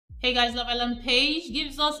Hey guys, Love and Paige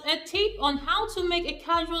gives us a tip on how to make a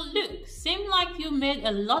casual look seem like you made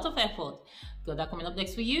a lot of effort. Got that coming up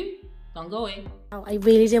next for you. Don't go away. I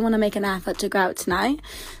really didn't want to make an effort to go out tonight.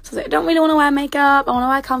 So I don't really want to wear makeup. I want to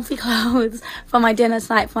wear comfy clothes for my dinner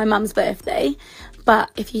tonight for my mum's birthday.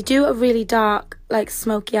 But if you do a really dark, like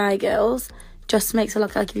smoky eye, girls, just makes it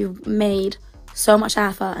look like you've made so much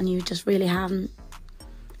effort and you just really haven't.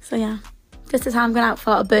 So yeah, this is how I'm going out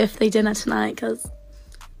for a birthday dinner tonight because...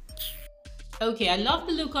 Okay, I love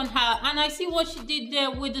the look on her, and I see what she did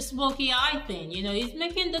there with the smoky eye thing. You know, it's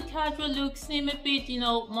making the casual look seem a bit,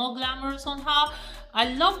 more glamorous on her.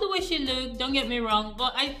 I love the way she looked, don't get me wrong,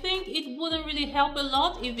 but I think it wouldn't really help a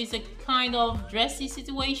lot if it's a kind of dressy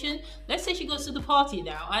situation. Let's say she goes to the party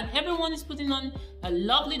now, and everyone is putting on a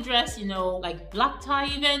lovely dress, like black tie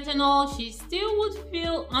event and all. She still would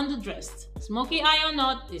feel underdressed. Smoky eye or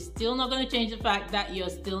not, it's still not going to change the fact that you're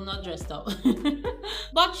still not dressed up.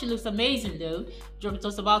 But she looks amazing though. Drop it to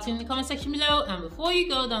us about it in the comment section below, and before you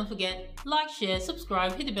go, don't forget, like, share,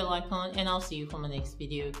 subscribe, hit the bell icon, and I'll see you for my next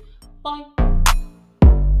video. Bye!